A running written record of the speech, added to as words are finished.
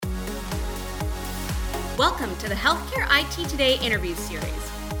Welcome to the Healthcare IT Today interview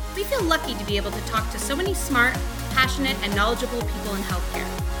series. We feel lucky to be able to talk to so many smart, passionate, and knowledgeable people in healthcare.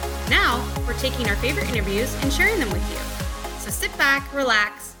 Now, we're taking our favorite interviews and sharing them with you. So sit back,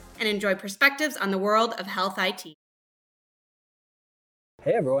 relax, and enjoy perspectives on the world of health IT.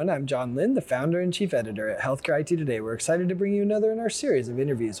 Hey everyone, I'm John Lynn, the founder and chief editor at Healthcare IT Today. We're excited to bring you another in our series of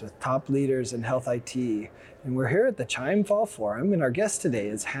interviews with top leaders in health IT. And we're here at the Chime Fall Forum, and our guest today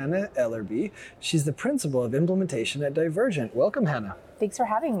is Hannah Ellerby. She's the principal of implementation at Divergent. Welcome, Hannah. Thanks for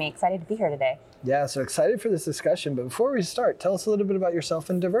having me. Excited to be here today. Yeah, so excited for this discussion. But before we start, tell us a little bit about yourself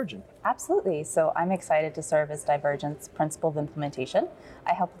and Divergent. Absolutely. So I'm excited to serve as Divergent's principal of implementation.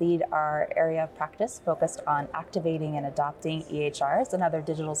 I help lead our area of practice focused on activating and adopting EHRs and other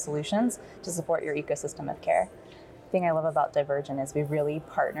digital solutions to support your ecosystem of care. The thing I love about Divergent is we really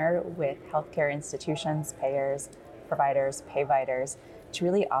partner with healthcare institutions, payers, providers, payviders to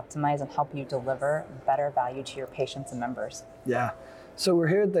really optimize and help you deliver better value to your patients and members. Yeah. So we're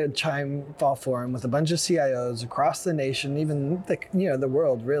here at the Chime Fall Forum with a bunch of CIOs across the nation, even the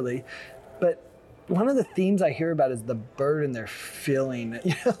world really. But one of the themes I hear about is the burden they're feeling,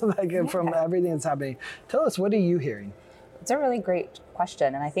 from everything that's happening. Tell us, what are you hearing? It's a really great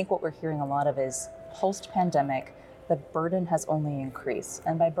question. And I think what we're hearing a lot of is post-pandemic, the burden has only increased.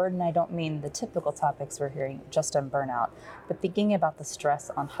 And by burden, I don't mean the typical topics we're hearing just on burnout, but thinking about the stress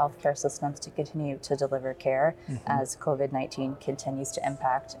on healthcare systems to continue to deliver care as COVID-19 continues to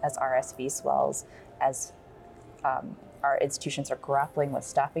impact, as RSV swells, as our institutions are grappling with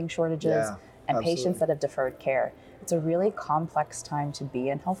staffing shortages and patients that have deferred care. It's a really complex time to be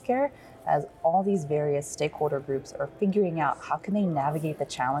in healthcare, as all these various stakeholder groups are figuring out how can they navigate the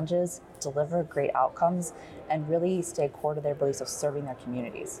challenges, deliver great outcomes, and really stay core to their beliefs of serving their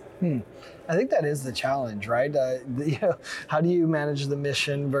communities. I think that is the challenge, right? How do you manage the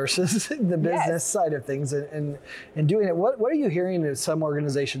mission versus the business side of things and doing it? What are you hearing that some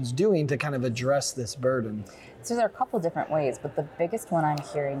organizations doing to kind of address this burden? So there are a couple different ways, but the biggest one I'm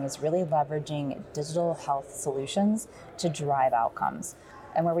hearing is really leveraging digital health solutions to drive outcomes.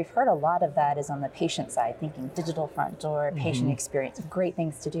 And where we've heard a lot of that is on the patient side, thinking digital front door, patient experience, great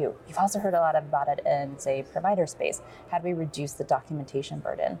things to do. You've also heard a lot about it in, say, provider space. How do we reduce the documentation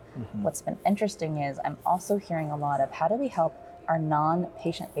burden? What's been interesting is I'm also hearing a lot of how do we help our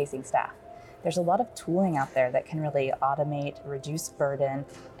non-patient facing staff? There's a lot of tooling out there that can really automate, reduce burden,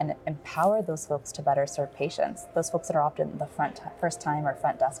 and empower those folks to better serve patients. Those folks that are often the first time or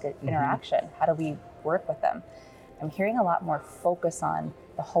front desk interaction. How do we work with them? I'm hearing a lot more focus on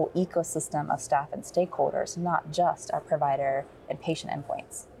the whole ecosystem of staff and stakeholders, not just our provider and patient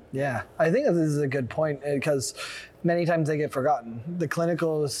endpoints. Yeah, I think this is a good point because many times they get forgotten. The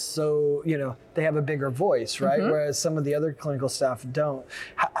clinical is so, they have a bigger voice, right? Whereas some of the other clinical staff don't.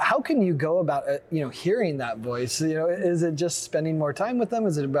 How can you go about, hearing that voice? Is it just spending more time with them?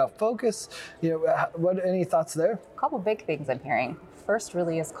 Is it about focus? Any thoughts there? A couple big things I'm hearing. First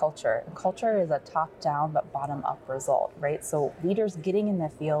really is culture. Culture is a top-down but bottom-up result, right? So leaders getting in the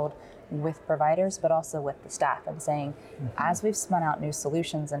field with providers, but also with the staff and saying, as we've spun out new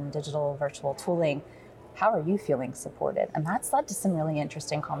solutions and digital virtual tooling, how are you feeling supported? And that's led to some really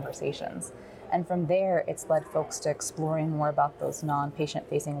interesting conversations. And from there, it's led folks to exploring more about those non-patient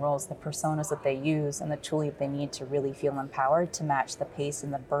facing roles, the personas that they use, and the tooling they need to really feel empowered to match the pace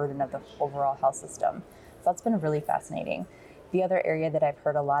and the burden of the overall health system. So that's been really fascinating. The other area that I've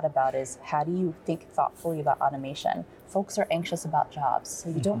heard a lot about is how do you think thoughtfully about automation? Folks are anxious about jobs, so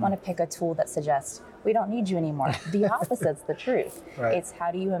you don't want to pick a tool that suggests we don't need you anymore. The opposite's the truth. Right. It's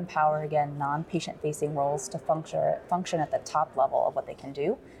how do you empower, again, non-patient facing roles to function at the top level of what they can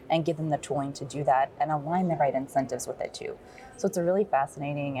do and give them the tooling to do that and align the right incentives with it too. So it's a really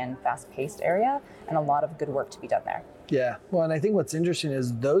fascinating and fast-paced area and a lot of good work to be done there. Yeah, well, and I think what's interesting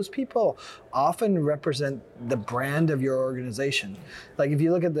is those people often represent the brand of your organization. Like if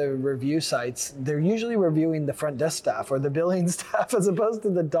you look at the review sites, they're usually reviewing the front desk staff or the billing staff as opposed to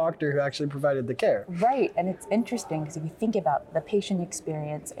the doctor who actually provided the care. Right, and it's interesting because if you think about the patient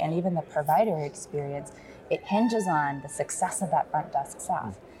experience and even the provider experience, it hinges on the success of that front desk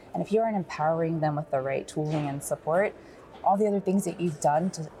staff. And if you aren't empowering them with the right tooling and support, all the other things that you've done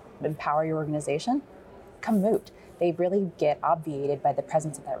to empower your organization come moot. They really get obviated by the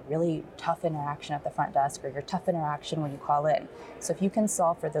presence of that really tough interaction at the front desk or your tough interaction when you call in. So if you can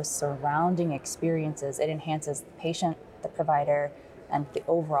solve for those surrounding experiences, it enhances the patient, the provider, and the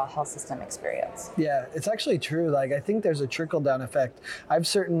overall health system experience. Yeah, it's actually true. I think there's a trickle-down effect. I've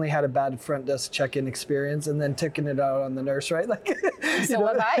certainly had a bad front desk check-in experience and then taken it out on the nurse, right? So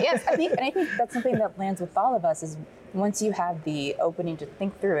have I. Yes, I think that's something that lands with all of us is Once you have the opening to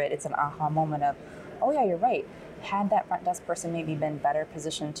think through it, it's an aha moment of, oh yeah, you're right. Had that front desk person maybe been better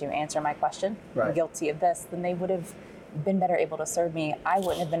positioned to answer my question, I'm guilty of this, then they would have been better able to serve me. I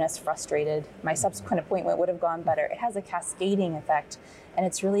wouldn't have been as frustrated. My subsequent appointment would have gone better. It has a cascading effect, and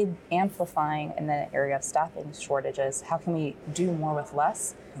it's really amplifying in the area of staffing shortages. How can we do more with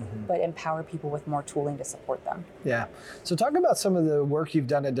less, but empower people with more tooling to support them? Yeah. So talk about some of the work you've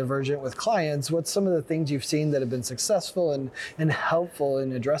done at Divergent with clients. What's some of the things you've seen that have been successful and helpful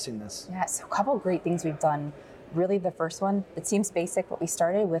in addressing this? Yeah, so a couple of great things we've done. Really, the first one, it seems basic, but we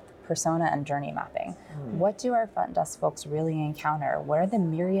started with persona and journey mapping. What do our front desk folks really encounter? What are the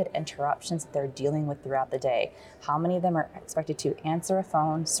myriad interruptions that they're dealing with throughout the day? How many of them are expected to answer a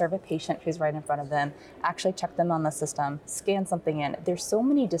phone, serve a patient who's right in front of them, actually check them on the system, scan something in? There's so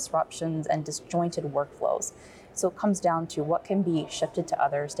many disruptions and disjointed workflows. So it comes down to what can be shifted to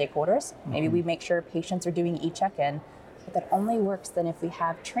other stakeholders. Maybe we make sure patients are doing e-check-in, but that only works then if we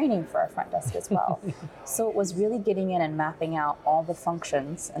have training for our front desk as well. So it was really getting in and mapping out all the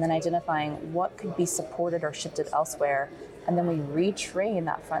functions and then identifying what could be supported or shifted elsewhere. And then we retrain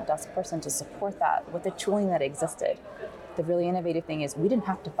that front desk person to support that with the tooling that existed. The really innovative thing is we didn't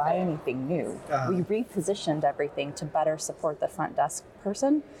have to buy anything new. We repositioned everything to better support the front desk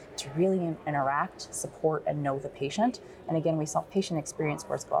person to really interact, support, and know the patient. And again, we saw patient experience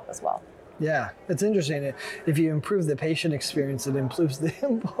scores go up as well. Yeah, it's interesting. If you improve the patient experience, it improves the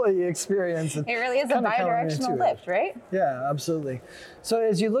employee experience. It really is a bi-directional lift, right? Yeah, absolutely. So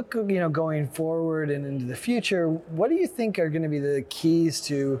as you look, going forward and into the future, what do you think are going to be the keys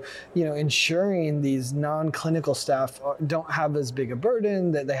to, ensuring these non-clinical staff don't have as big a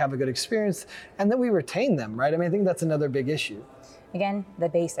burden, that they have a good experience, and that we retain them, right? I mean, I think that's another big issue. Again, the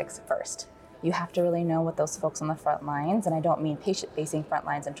basics first. You have to really know what those folks on the front lines, and I don't mean patient-facing front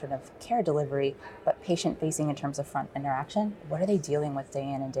lines in terms of care delivery, but patient-facing in terms of front interaction. What are they dealing with day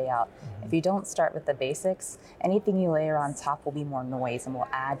in and day out? If you don't start with the basics, anything you layer on top will be more noise and will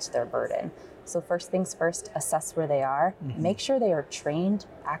add to their burden. So first things first, assess where they are, make sure they are trained,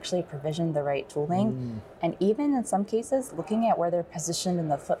 actually provision the right tooling, and even in some cases, looking at where they're positioned in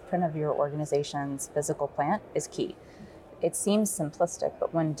the footprint of your organization's physical plant is key. It seems simplistic,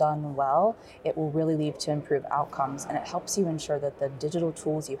 but when done well, it will really lead to improved outcomes, and it helps you ensure that the digital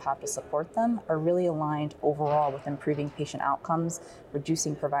tools you have to support them are really aligned overall with improving patient outcomes,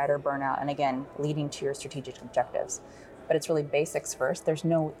 reducing provider burnout, and again, leading to your strategic objectives. But it's really basics first. There's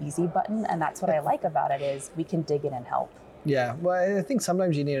no easy button, and that's what I like about it is we can dig in and help. Yeah, well, I think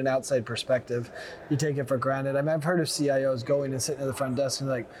sometimes you need an outside perspective. You take it for granted. I mean, I've heard of CIOs going and sitting at the front desk and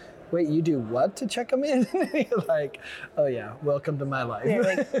like, wait, you do what to check them in? You're like, oh yeah, welcome to my life. Yeah,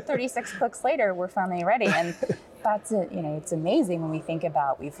 like 36 clicks later, we're finally ready. And that's it. It's amazing when we think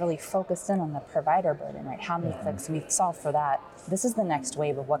about, we've really focused in on the provider burden, right? How many clicks we've solved for that. This is the next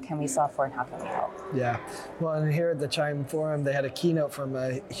wave of what can we solve for and how can we help? Yeah. Well, and here at the Chime Forum, they had a keynote from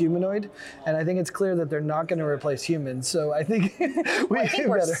a humanoid, and I think it's clear that they're not going to replace humans. So I think we're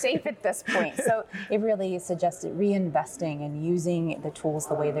safe at this point. So it really suggested reinvesting and using the tools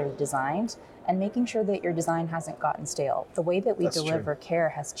the way they're designed and making sure that your design hasn't gotten stale. The way that we deliver care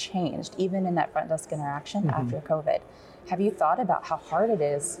has changed, even in that front desk interaction after COVID. Have you thought about how hard it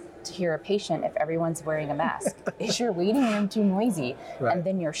is to hear a patient if everyone's wearing a mask? Is your waiting room too noisy? Right. And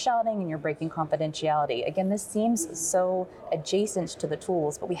then you're shouting and you're breaking confidentiality. Again, this seems so adjacent to the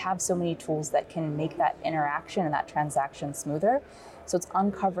tools, but we have so many tools that can make that interaction and that transaction smoother. So it's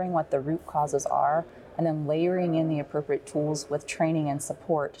uncovering what the root causes are and then layering in the appropriate tools with training and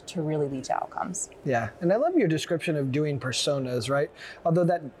support to really lead to outcomes. Yeah, and I love your description of doing personas, right? Although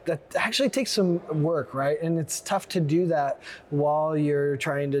that actually takes some work, right? And it's tough to do that while you're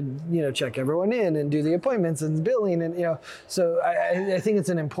trying to, check everyone in and do the appointments and billing and, so I think it's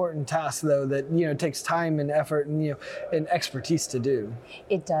an important task though that, takes time and effort and, and expertise to do.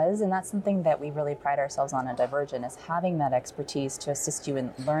 It does, and that's something that we really pride ourselves on at Divergent is having that expertise to assist you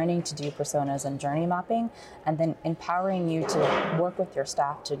in learning to do personas and journey mapping, and then empowering you to work with your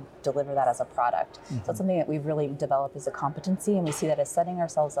staff to deliver that as a product. So it's something that we've really developed as a competency, and we see that as setting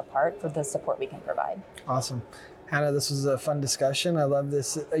ourselves apart for the support we can provide. Awesome. Hannah, this was a fun discussion. I love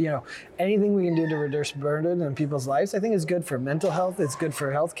this. Anything we can do to reduce burden in people's lives, I think is good for mental health. It's good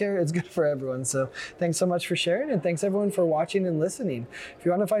for healthcare. It's good for everyone. So thanks so much for sharing, and thanks everyone for watching and listening. If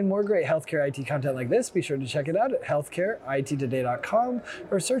you want to find more great healthcare IT content like this, be sure to check it out at healthcareittoday.com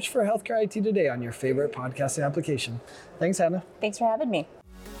or search for Healthcare IT Today on your favorite podcasting application. Thanks, Hannah. Thanks for having me.